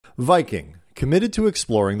Viking, committed to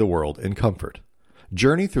exploring the world in comfort.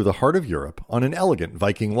 Journey through the heart of Europe on an elegant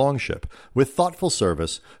Viking longship with thoughtful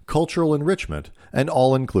service, cultural enrichment, and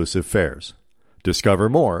all-inclusive fares. Discover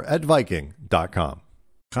more at Viking.com.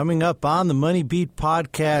 Coming up on the MoneyBeat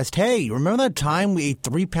podcast, hey, remember that time we ate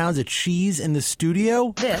 3 pounds of cheese in the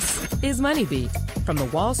studio? This is MoneyBeat from the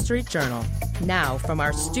Wall Street Journal. Now, from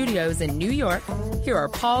our studios in New York, here are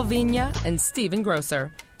Paul Vigna and Stephen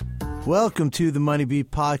Grosser. Welcome to the MoneyBeat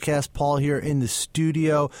podcast. Paul here in the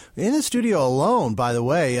studio. In the studio alone, by the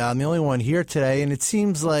way. I'm the only one here today, and it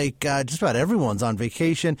seems like just about everyone's on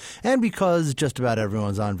vacation. And because just about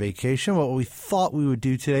everyone's on vacation, what we thought we would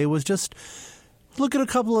do today was just look at a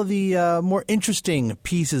couple of the more interesting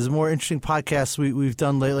pieces, more interesting podcasts we've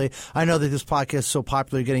done lately. I know that this podcast is so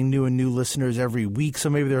popular, getting new and new listeners every week, so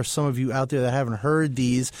maybe there are some of you out there that haven't heard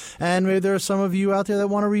these, and maybe there are some of you out there that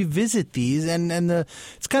want to revisit these. And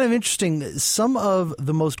it's kind of interesting. Some of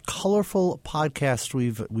the most colorful podcasts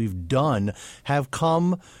we've done have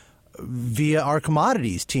come via our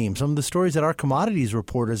commodities team. Some of the stories that our commodities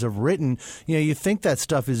reporters have written, you think that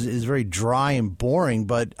stuff is very dry and boring,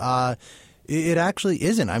 but it actually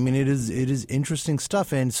isn't. I mean, it is interesting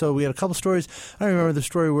stuff. And so we had a couple stories. I remember the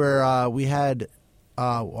story where we had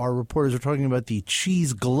our reporters were talking about the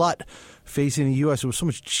cheese glut facing the U.S. There was so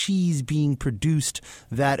much cheese being produced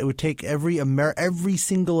that it would take every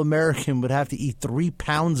single American would have to eat 3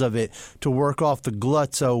 pounds of it to work off the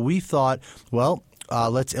glut. So we thought, well,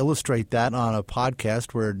 let's illustrate that on a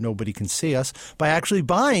podcast where nobody can see us by actually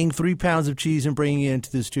buying 3 pounds of cheese and bringing it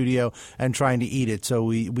into the studio and trying to eat it. So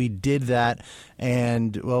we did that,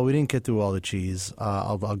 and, well, we didn't get through all the cheese.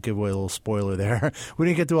 I'll give away a little spoiler there. We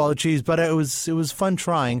didn't get through all the cheese, but it was fun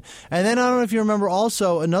trying. And then I don't know if you remember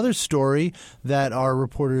also another story that our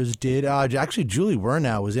reporters did. Actually, Julie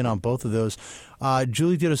Wernow was in on both of those.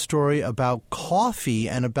 Julie did a story about coffee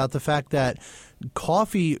and about the fact that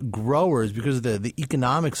coffee growers, because of the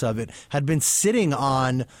economics of it, had been sitting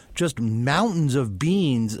on just mountains of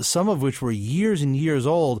beans, some of which were years and years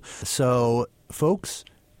old. So, folks,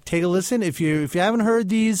 take a listen. If you haven't heard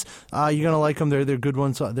these, you're gonna like them. They're good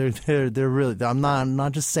ones. They're really. I'm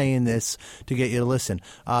not just saying this to get you to listen.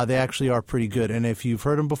 They actually are pretty good. And if you've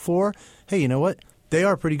heard them before, hey, you know what? They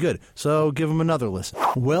are pretty good, so give them another listen.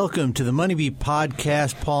 Welcome to the MoneyBeat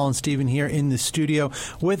podcast. Paul and Stephen here in the studio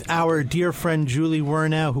with our dear friend Julie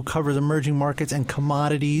Wernow, who covers emerging markets and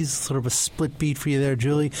commodities. Sort of a split beat for you there,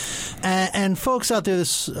 Julie. And folks out there,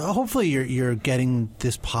 hopefully you're getting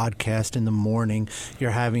this podcast in the morning.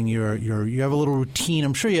 You're having you have a little routine.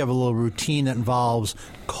 I'm sure you have a little routine that involves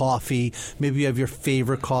coffee. Maybe you have your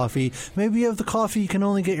favorite coffee. Maybe you have the coffee you can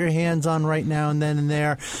only get your hands on right now and then and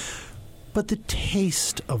there. But the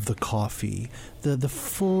taste of the coffee, the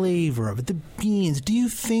flavor of it, the beans, do you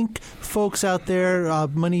think folks out there,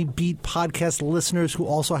 MoneyBeat podcast listeners who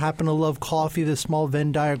also happen to love coffee, the small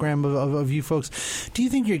Venn diagram of you folks, do you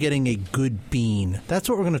think you're getting a good bean? That's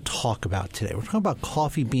what we're going to talk about today. We're talking about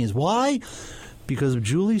coffee beans. Why? Because of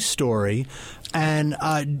Julie's story.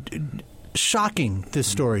 And shocking, this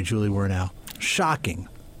story, Julie Wernow. Shocking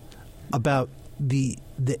about the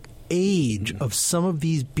age of some of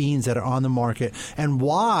these beans that are on the market and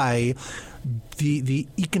why the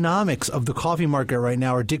economics of the coffee market right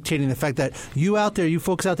now are dictating the fact that you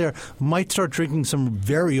folks out there might start drinking some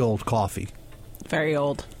very old coffee. Very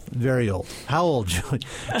old. Very old. How old, Julie?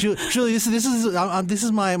 Julie, this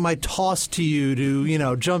is my toss to you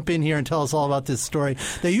to jump in here and tell us all about this story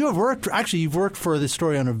that you have worked. Actually, you've worked for this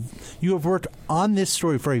story you have worked on this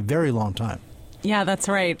story for a very long time. Yeah, that's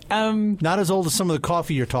right. Not as old as some of the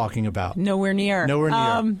coffee you're talking about. Nowhere near. Nowhere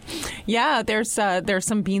near. Yeah, there's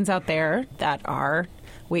some beans out there that are,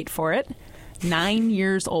 wait for it, 9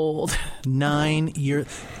 years old. 9 years.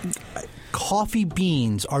 Coffee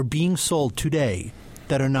beans are being sold today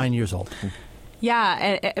that are 9 years old.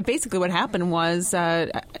 Yeah, and basically what happened was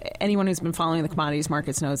anyone who's been following the commodities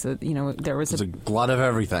markets knows that there was a glut of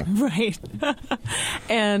everything, right?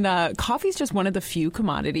 And coffee is just one of the few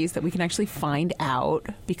commodities that we can actually find out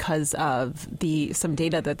because of some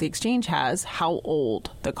data that the exchange has how old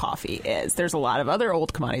the coffee is. There's a lot of other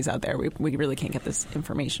old commodities out there we really can't get this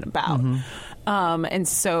information about. Mm-hmm. And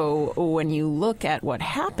so when you look at what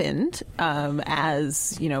happened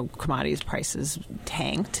as commodities prices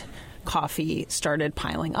tanked, coffee started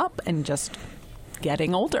piling up and just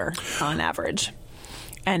getting older on average.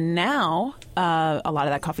 And now a lot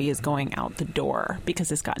of that coffee is going out the door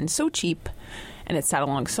because it's gotten so cheap and it's sat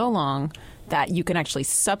along so long that you can actually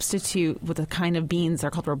substitute with the kind of beans that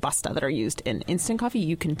are called Robusta that are used in instant coffee.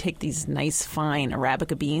 You can take these nice, fine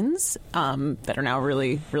Arabica beans that are now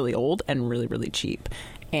really, really old and really, really cheap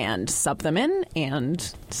and sub them in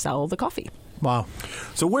and sell the coffee. Wow.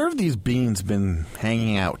 So where have these beans been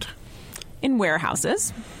hanging out? In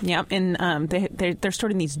warehouses. Yep. And they're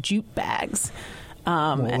stored in these jute bags.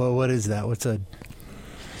 Well, what is that? What's a...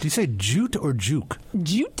 Do you say jute or juke?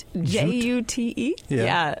 Jute, Jute.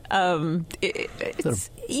 Yeah.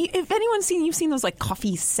 If anyone's you've seen those like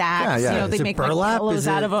coffee sacks. Yeah. They Is it make burlap? like pillows Is it-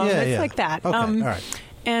 out of them. yeah, It's yeah. like that. Okay, all right.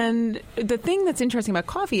 And the thing that's interesting about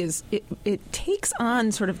coffee is it takes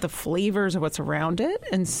on sort of the flavors of what's around it,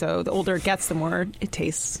 and so the older it gets, the more it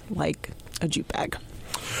tastes like a jute bag.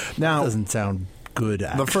 Now, Doesn't sound good,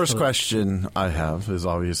 actually. the first question I have is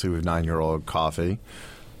obviously with 9-year-old coffee.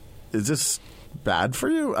 Is this bad for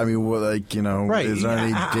you? I mean, Right. is there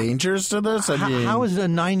any dangers to this? I mean, How is a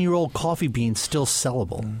 9-year-old coffee bean still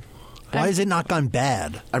sellable? Why has it not gone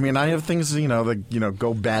bad? I mean, I have things, that,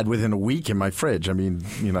 go bad within a week in my fridge. I mean,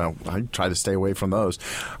 I try to stay away from those.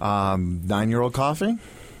 9-year-old coffee?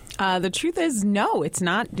 The truth is, no, it's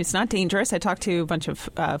not. It's not dangerous. I talked to a bunch of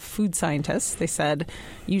food scientists. They said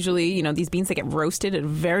usually, these beans, they get roasted at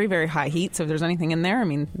very, very high heat. So if there's anything in there, I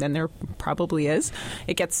mean, then there probably is.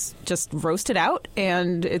 It gets just roasted out,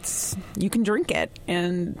 and you can drink it.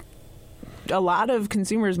 And a lot of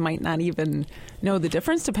consumers might not even know the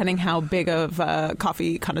difference, depending how big of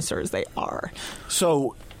coffee connoisseurs they are.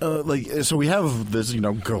 So, so we have this,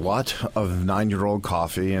 glut of 9-year-old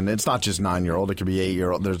coffee, and it's not just 9-year-old; it could be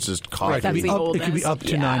 8-year-old. There's just coffee. Right, That's the oldest. it could be up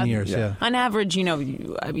to Yeah. 9 years, yeah. On average, I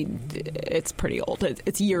mean, it's pretty old.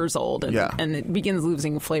 It's years old, and, Yeah. and it begins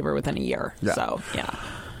losing flavor within a year. Yeah. So, yeah.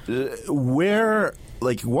 Where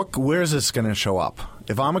is this going to show up?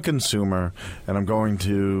 If I'm a consumer and I'm going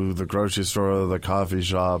to the grocery store or the coffee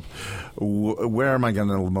shop, where am I going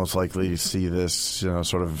to most likely see this,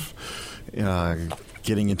 sort of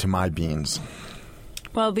getting into my beans?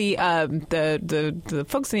 Well, the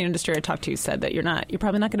folks in the industry I talked to said that you're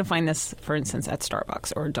probably not going to find this, for instance, at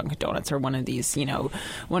Starbucks or Dunkin' Donuts or one of these,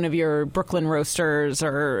 one of your Brooklyn Roasters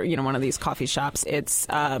or one of these coffee shops.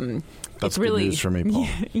 That's really good news for me, Paul.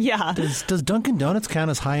 Yeah. Does Dunkin' Donuts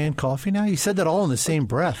count as high-end coffee now? You said that all in the same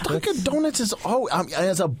breath. Dunkin' Donuts is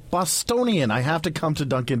as a Bostonian, I have to come to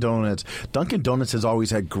Dunkin' Donuts. Dunkin' Donuts has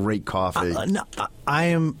always had great coffee. No,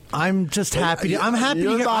 I'm just happy. I'm happy.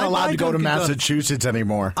 You're to not allowed to go to Dunkin' Donuts. Massachusetts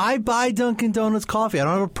anymore. I buy Dunkin' Donuts coffee. I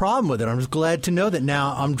don't have a problem with it. I'm just glad to know that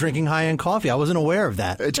now I'm drinking high-end coffee. I wasn't aware of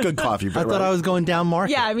that. It's good coffee. I thought I was going down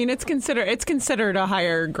market. Yeah, I mean it's considered a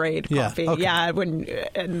higher grade Yeah, coffee. okay. Yeah,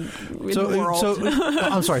 in the world. So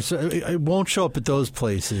I'm sorry. So it won't show up at those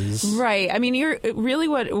places, Right. I mean, you're really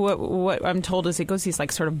what I'm told is it goes these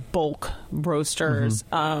like sort of bulk roasters.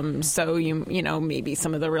 Mm-hmm. So maybe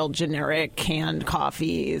some of the real generic canned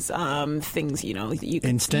coffees, things you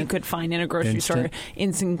could find in a grocery store,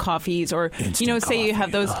 instant coffees, or Instant say you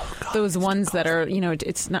have coffee. those ones that are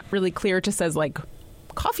it's not really clear. It just says like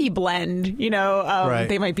coffee blend, Right.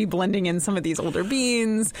 They might be blending in some of these older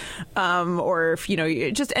beans, or if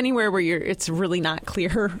just anywhere where it's really not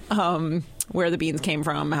clear where the beans came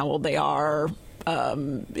from, how old they are.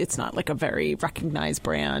 It's not like a very recognized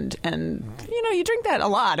brand, and you drink that a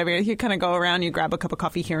lot. I mean, you kind of go around, you grab a cup of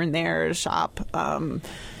coffee here and there, shop.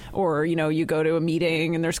 Or, you go to a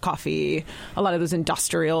meeting and there's coffee. A lot of those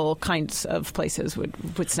industrial kinds of places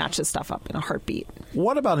would snatch this stuff up in a heartbeat.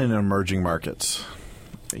 What about in emerging markets?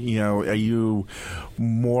 Are you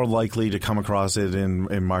more likely to come across it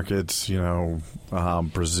in markets,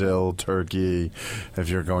 Brazil, Turkey, if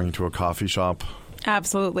you're going to a coffee shop?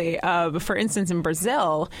 Absolutely. For instance, in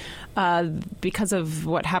Brazil, because of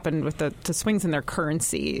what happened with the swings in their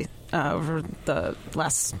currency over the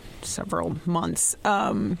last several months,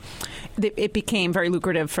 it became very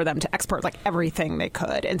lucrative for them to export like everything they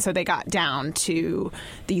could. And so they got down to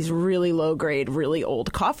these really low grade, really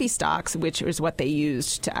old coffee stocks, which is what they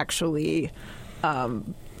used to actually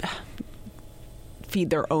feed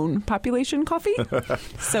their own population coffee.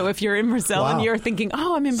 So if you're in Brazil and you're thinking,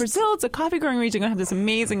 oh, I'm in Brazil, it's a coffee growing region, I have this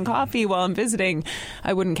amazing coffee while I'm visiting,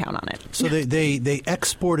 I wouldn't count on it. So they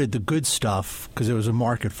exported the good stuff because there was a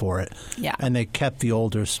market for it. Yeah. And they kept the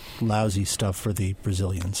older, lousy stuff for the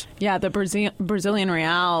Brazilians. Yeah, the Brazilian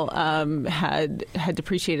real had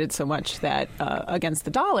depreciated so much that against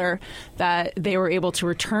the dollar that they were able to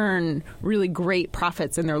return really great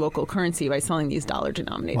profits in their local currency by selling these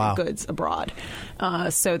dollar-denominated goods abroad.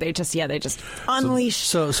 So they just unleash.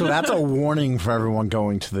 So that's a warning for everyone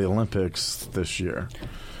going to the Olympics this year.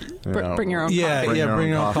 Bring your own coffee. Bring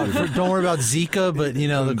your own coffee. Don't worry about Zika, but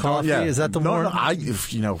the coffee, is that the warning?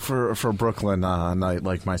 No, for Brooklyn night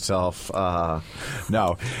like myself,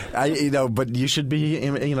 no. But you should be,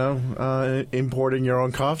 importing your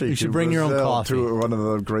own coffee. You should bring your own coffee. Through one of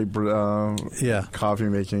the great coffee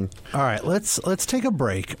making. All right, let's take a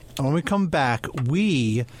break. And when we come back,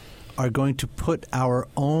 we are going to put our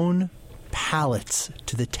own palates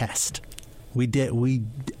to the test. We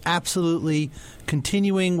absolutely,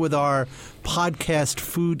 continuing with our podcast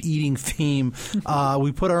food eating theme,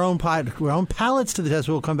 we put our own palates to the test.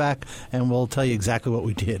 We'll come back and we'll tell you exactly what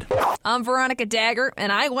we did. I'm Veronica Dagger,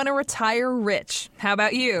 and I want to retire rich. How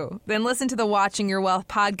about you? Then listen to the Watching Your Wealth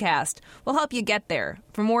podcast. We'll help you get there.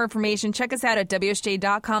 For more information, check us out at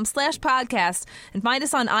WSJ.com/podcast and find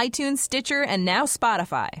us on iTunes, Stitcher, and now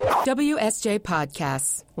Spotify. WSJ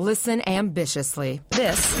Podcasts. Listen ambitiously.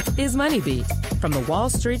 This is MoneyBeat from the Wall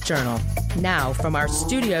Street Journal. Now, from our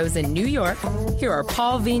studios in New York, here are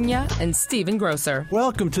Paul Vigna and Stephen Grosser.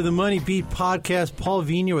 Welcome to the MoneyBeat podcast. Paul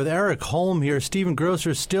Vigna with Eric Holm here. Stephen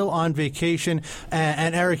Grosser still on vacation.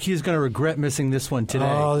 And Eric, he's going to regret missing this one today.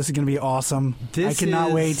 Oh, this is going to be awesome. I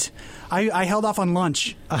cannot wait. I held off on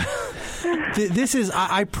lunch. This is,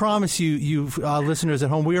 I promise you listeners at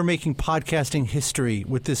home, we are making podcasting history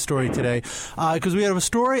with this story today because we have a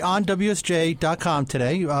story on WSJ.com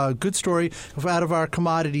today, a good story out of our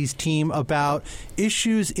commodities team about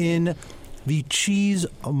issues in the cheese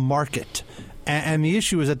market. And the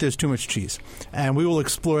issue is that there's too much cheese. And we will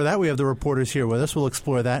explore that. We have the reporters here with us. We'll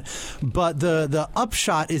explore that. But the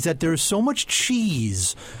upshot is that there's so much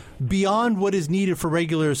cheese beyond what is needed for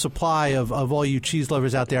regular supply of all you cheese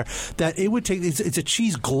lovers out there, that it would take, it's a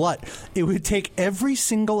cheese glut. It would take every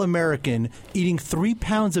single American eating 3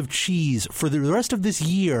 pounds of cheese for the rest of this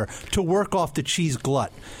year to work off the cheese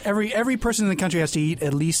glut. Every person in the country has to eat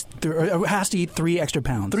at least 3 extra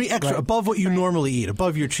pounds. 3 extra, right? Above what you normally eat,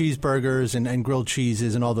 above your cheeseburgers and grilled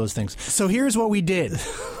cheeses and all those things. So here's what we did.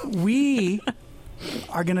 We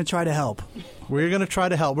are going to try to help. We're going to try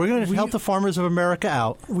to help. We're going to help the farmers of America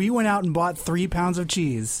out. We went out and bought 3 pounds of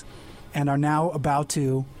cheese and are now about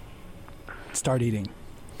to start eating.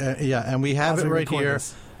 And we have it right here.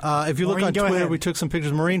 If you look on Twitter, we took some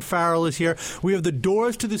pictures. Maureen Farrell is here. We have the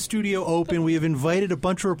doors to the studio open. We have invited a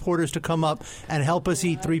bunch of reporters to come up and help us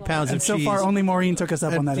eat 3 pounds of cheese. So far, only Maureen took us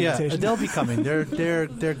up on that invitation. They'll be coming. They're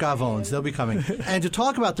gavones. They'll be coming. And to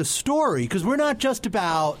talk about the story, because we're not just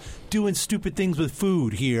about doing stupid things with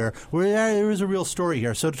food here. There is a real story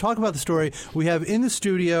here. So to talk about the story, we have in the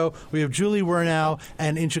studio, we have Julie Wernow,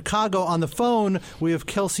 and in Chicago on the phone, we have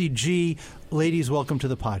Kelsey G. Ladies, welcome to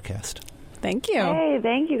the podcast. Thank you. Hey,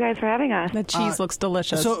 thank you guys for having us. The cheese looks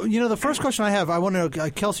delicious. So, the first question I have, I want to,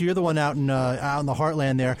 Kelsey, you're the one out in the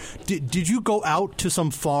heartland there. Did you go out to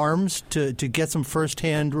some farms to get some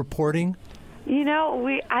firsthand reporting? We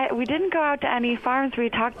didn't go out to any farms. We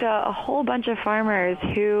talked to a whole bunch of farmers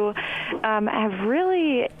who have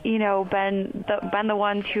really, been the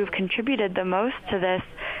ones who've contributed the most to this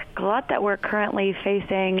glut that we're currently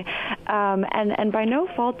facing, and by no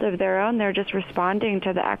fault of their own, they're just responding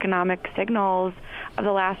to the economic signals of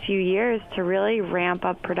the last few years to really ramp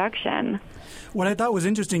up production. What I thought was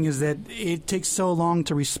interesting is that it takes so long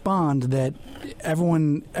to respond that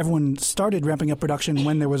everyone started ramping up production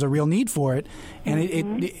when there was a real need for it, and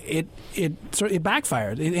it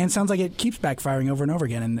backfired. And it sounds like it keeps backfiring over and over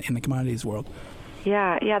again in the commodities world.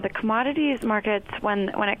 Yeah. The commodities markets, when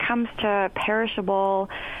it comes to perishable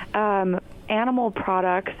animal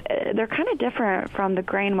products, they're kind of different from the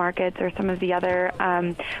grain markets or some of the other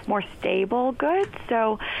more stable goods.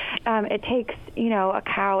 So it takes, a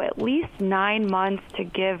cow at least 9 months to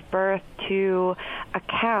give birth to a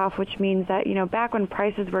calf, which means that, back when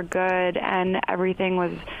prices were good and everything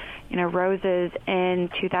was roses in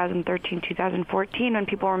 2013, 2014, when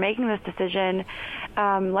people were making this decision,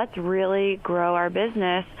 let's really grow our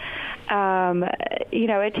business.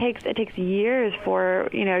 It takes years for,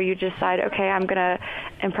 you decide, okay, I'm going to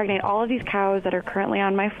impregnate all of these cows that are currently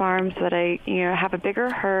on my farm so that I, have a bigger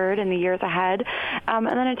herd in the years ahead. And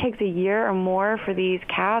then it takes a year or more for these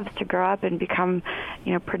calves to grow up and become,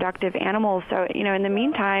 productive animals. So, in the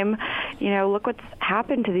meantime, look what's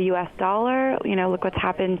happened to the U.S. dollar, look what's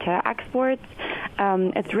happened to exports.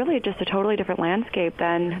 It's really just a totally different landscape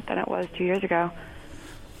than it was 2 years ago.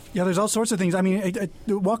 Yeah, there's all sorts of things. I mean,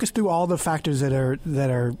 walk us through all the factors that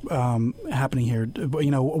are happening here.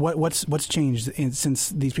 You know, what's changed since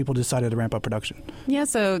these people decided to ramp up production? Yeah,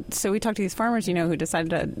 so we talked to these farmers, you know, who decided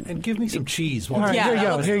to and give me some cheese. All right,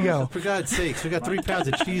 here you go. For God's sakes, we got 3 pounds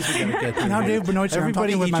of cheese we got to get through. Now Dave Benoit, I'm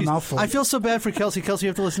talking with my mouth full. I feel so bad for Kelsey. Kelsey, you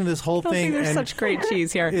have to listen to this whole thing. There's such great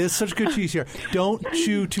cheese here. There's such good cheese here. Don't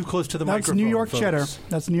chew too close to the microphone. That's New York folks. cheddar.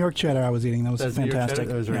 That's New York cheddar I was eating. That was fantastic.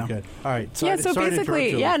 That was very good. All right. So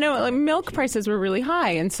basically, milk prices were really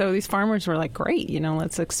high, and so these farmers were like, great, you know,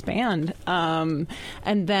 let's expand. And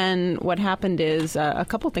then what happened is a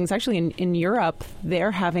couple of things. Actually, in Europe,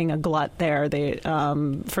 they're having a glut there. They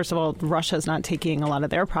first of all, Russia's not taking a lot of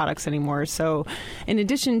their products anymore. So in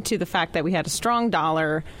addition to the fact that we had a strong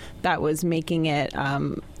dollar that was making it,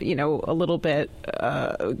 you know, a little bit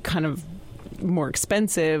kind of more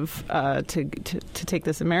expensive to take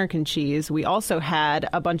this American cheese. We also had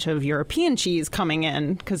a bunch of European cheese coming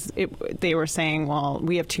in because they were saying, well,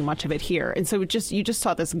 we have too much of it here. And so you just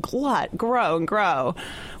saw this glut grow and grow,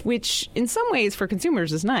 which in some ways for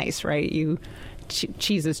consumers is nice, right?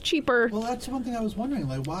 Cheese is cheaper. Well, that's one thing I was wondering.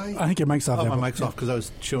 Like, why? I think your mic's off. Oh, my mic's off because I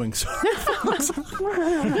was chewing.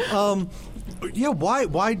 Yeah,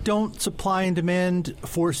 why don't supply and demand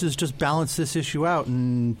forces just balance this issue out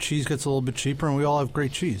and cheese gets a little bit cheaper and we all have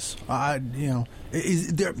great cheese? You know,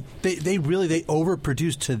 they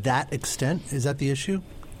overproduce to that extent? Is that the issue?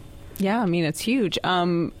 Yeah, I mean, it's huge.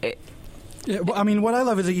 Yeah, well, I mean, what I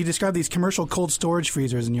love is that you describe these commercial cold storage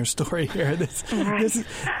freezers in your story here.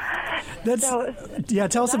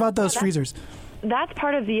 Tell us about those freezers. That's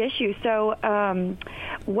part of the issue. So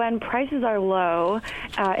when prices are low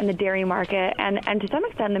in the dairy market and to some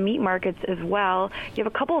extent the meat markets as well, you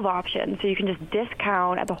have a couple of options. So you can just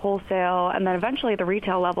discount at the wholesale and then eventually at the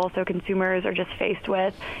retail level, so consumers are just faced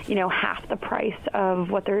with, you know, half the price of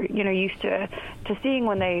what they're, you know, used to seeing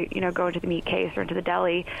when they, you know, go into the meat case or into the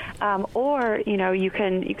deli. Or, you know, you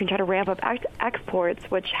can try to ramp up exports,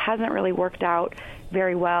 which hasn't really worked out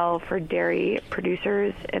very well for dairy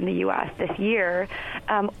producers in the U.S. this year.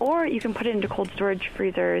 Or you can put it into cold storage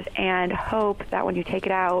freezers and hope that when you take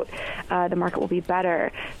it out, the market will be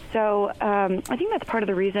better. So I think that's part of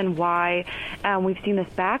the reason why we've seen this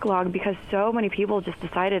backlog, because so many people just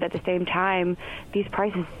decided at the same time, these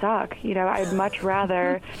prices suck. You know, I'd much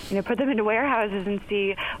rather, you know, put them into warehouses and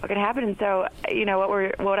see what could happen. And so, you know,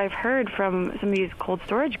 what I've heard from some of these cold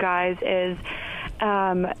storage guys is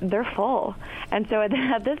they're full, and so at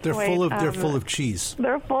this point, they're full of cheese.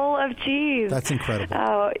 They're full of cheese. That's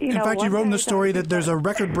incredible. In fact, you wrote in the story that there's a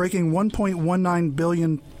record-breaking 1.19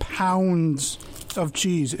 billion pounds of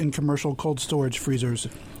cheese in commercial cold storage freezers.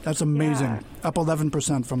 That's amazing. Yeah. Up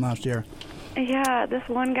 11% from last year. Yeah, this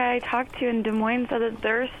one guy I talked to in Des Moines said that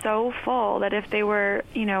they're so full that if they were,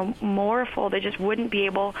 you know, more full, they just wouldn't be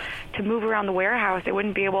able to move around the warehouse. They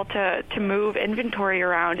wouldn't be able to move inventory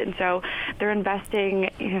around, and so they're investing,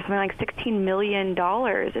 you know, something like $16 million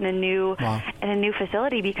in a new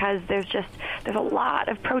facility because there's a lot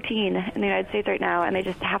of protein in the United States right now, and they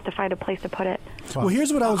just have to find a place to put it. Wow. Well,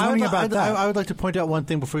 here's what I was wondering about that. I would like to point out one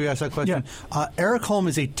thing before you ask that question. Yeah. Eric Holm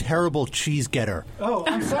is a terrible cheese getter. Oh,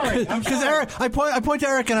 I'm sorry. Because Eric, I point to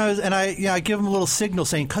Eric and I give him a little signal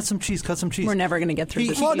saying, "Cut some cheese, cut some cheese." We're never going to get through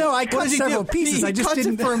this. Well, no, I cut several pieces. I just cuts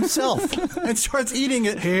didn't it for himself and starts eating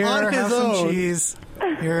it Here, on his have own. Some cheese.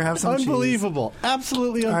 Here, have some unbelievable. Cheese.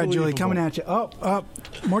 Absolutely unbelievable. All right, Julie, coming at you. Oh,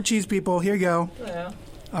 more cheese, people. Here you go. Yeah.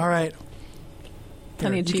 All right.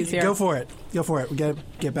 Plenty of cheese here. Go for it. We got to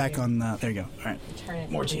get back on. There you go. All right.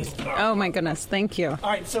 More cheese. Oh, my goodness. Thank you. All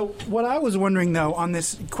right. So what I was wondering, though, on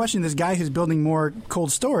this question, this guy who's building more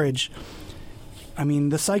cold storage, I mean,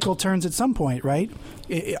 the cycle turns at some point, right?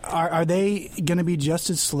 Are they going to be just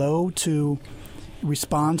as slow to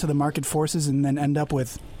respond to the market forces and then end up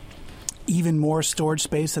with even more storage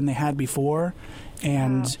space than they had before?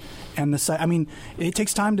 And I mean, it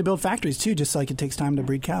takes time to build factories, too, just like it takes time to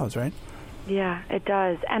breed cows, right? Yeah, it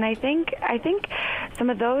does. And I think some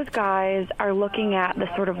of those guys are looking at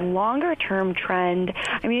the sort of longer term trend.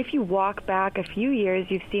 I mean, if you walk back a few years,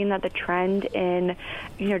 you've seen that the trend in,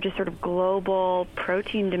 you know, just sort of global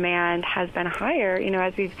protein demand has been higher, you know,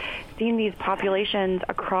 as we've seen these populations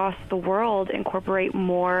across the world incorporate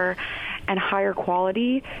more and higher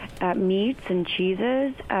quality meats and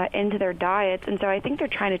cheeses into their diets. And so I think they're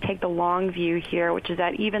trying to take the long view here, which is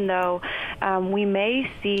that even though we may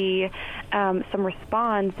see some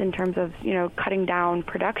response in terms of, you know, cutting down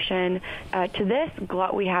production to this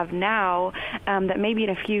glut we have now, that maybe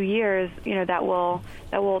in a few years, you know,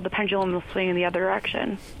 the pendulum will swing in the other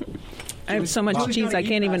direction. I have so much cheese I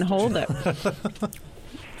can't even hold it.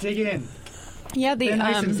 Dig in. Yeah, Ben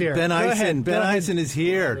Eison's here. Ben Go Eisen. ahead. Ben Eisen is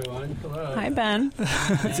here. Hi, Ben.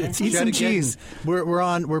 Eat some cheese.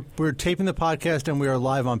 We're taping the podcast and we are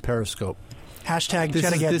live on Periscope. Hashtag This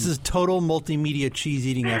Cheddar-geddon. is total multimedia cheese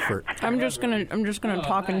eating effort. I'm just gonna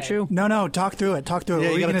talk and chew. No, talk through it. Talk through it.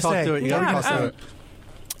 Yeah, What you were got to going talk say? to it. You got to talk to it.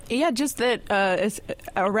 Yeah, just that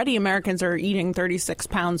already Americans are eating 36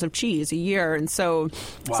 pounds of cheese a year, and so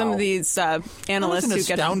some of these analysts That's an who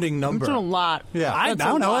get astounding number. It's a lot. Yeah. I That's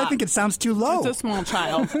a don't know. I lot. think it sounds too low. It's a small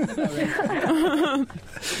child.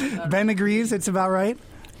 Ben agrees. It's about right.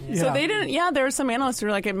 So they didn't. Yeah, there are some analysts who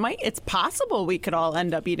are like, it's possible we could all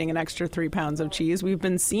end up eating an extra 3 pounds of cheese. We've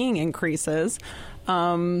been seeing increases.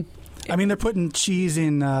 I mean, they're putting cheese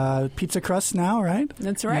in pizza crusts now, right?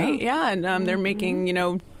 That's right. Yeah, and they're making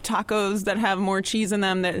tacos that have more cheese in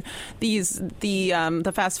them. That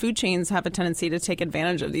the fast food chains have a tendency to take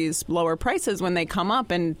advantage of these lower prices when they come up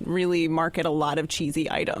and really market a lot of cheesy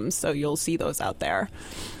items. So you'll see those out there.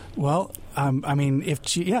 Well, I mean, if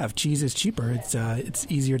cheese is cheaper, it's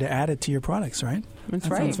easier to add it to your products, right? That's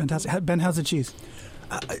that right. Sounds fantastic. Ben, how's the cheese?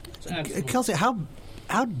 Kelsey, how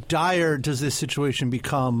dire does this situation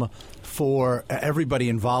become for everybody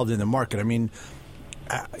involved in the market? I mean,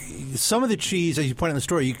 some of the cheese, as you point out in the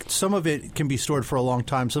story, some of it can be stored for a long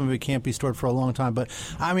time. Some of it can't be stored for a long time. But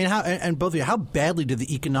I mean, both of you, how badly do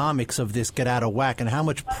the economics of this get out of whack, and how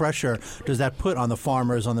much pressure does that put on the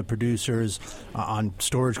farmers, on the producers, on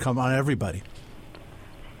storage companies, on everybody?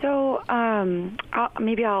 So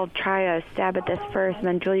maybe I'll try a stab at this first, and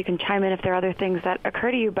then Julie, you can chime in if there are other things that occur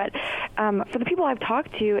to you. But for the people I've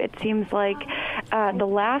talked to, it seems like the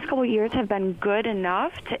last couple of years have been good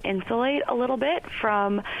enough to insulate a little bit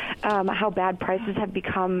from how bad prices have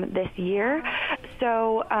become this year.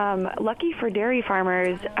 So lucky for dairy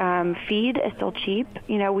farmers, feed is still cheap.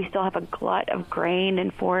 We still have a glut of grain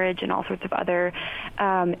and forage and all sorts of other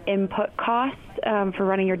input costs for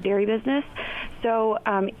running your dairy business. So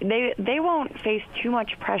they won't face too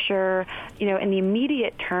much pressure, in the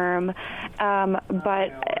immediate term,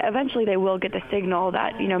 but eventually they will get the signal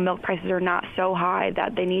that, milk prices are not so high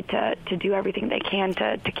that they need to do everything they can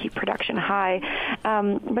to keep production high.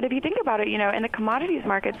 But if you think about it, in the commodities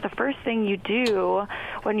markets, the first thing you do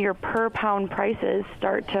when your per pound prices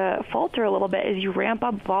start to falter a little bit is you ramp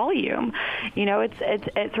up volume.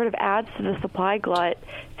 It sort of adds to the supply glut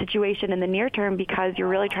situation in the near term because you're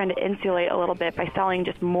really trying to insulate a little bit by selling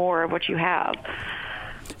just more of what you have.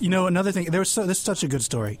 Another thing, this is such a good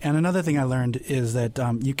story. And another thing I learned is that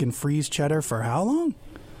you can freeze cheddar for how long?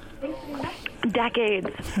 Decades.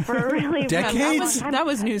 For really Decades? That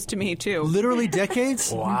was news to me, too. Literally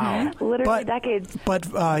decades? Wow. Literally decades. But,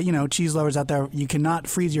 cheese lovers out there, you cannot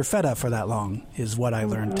freeze your feta for that long, is what I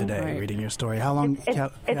learned today reading your story. How long?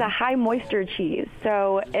 It's a high moisture cheese,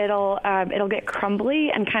 so it'll get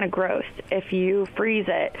crumbly and kind of gross if you freeze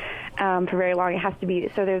it for very long. It has to be,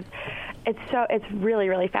 so it's really,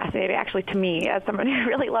 really fascinating, actually, to me, as someone who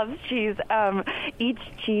really loves cheese. Each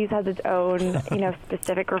cheese has its own,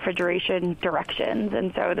 specific refrigeration directions.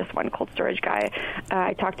 And so this one cold storage guy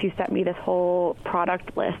I talked to sent me this whole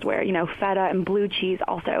product list where, feta and blue cheese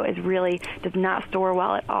also does not store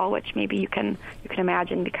well at all, which maybe you can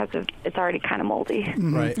imagine because it's already kind of moldy.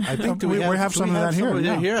 Mm-hmm. Right. I think we have some of that here.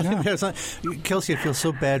 Yeah. I think Yeah. we have some. Kelsey, I feel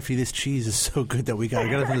so bad for you. This cheese is so good that we got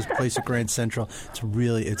it from this place at Grand Central.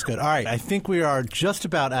 It's good. All right. I think we are just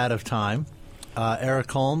about out of time.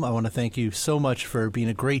 Eric Holm, I want to thank you so much for being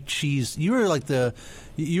a great cheese. You were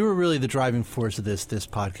really the driving force of this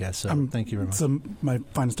podcast. So thank you very much. It's my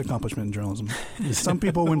finest accomplishment in journalism. Some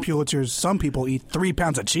people win Pulitzers. Some people eat 3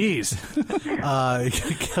 pounds of cheese.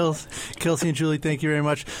 Kelsey and Julie, thank you very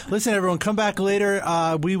much. Listen, everyone, come back later.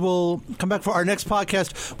 We will come back for our next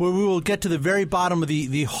podcast where we will get to the very bottom of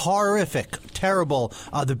the horrific, terrible,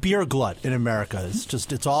 the beer glut in America.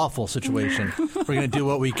 It's awful situation. We're going to do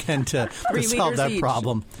what we can to solve that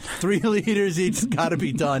problem. 3 liters each has got to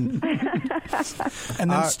be done.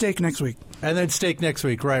 And then steak next week. And then steak next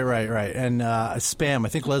week. Right. And spam. I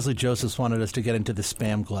think Leslie Josephs wanted us to get into the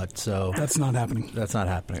spam glut. So that's not happening.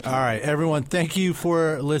 All right, everyone. Thank you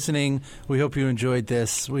for listening. We hope you enjoyed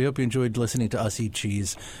this. We hope you enjoyed listening to us eat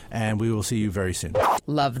cheese. And we will see you very soon.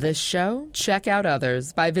 Love this show? Check out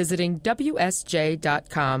others by visiting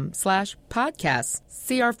WSJ.com/podcasts.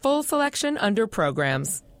 See our full selection under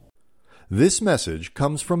programs. This message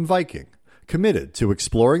comes from Viking, committed to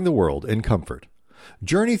exploring the world in comfort.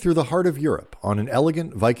 Journey through the heart of Europe on an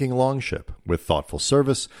elegant Viking longship with thoughtful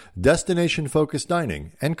service, destination-focused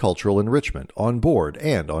dining, and cultural enrichment on board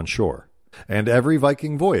and on shore. And every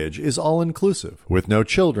Viking voyage is all-inclusive with no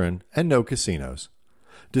children and no casinos.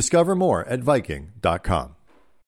 Discover more at Viking.com.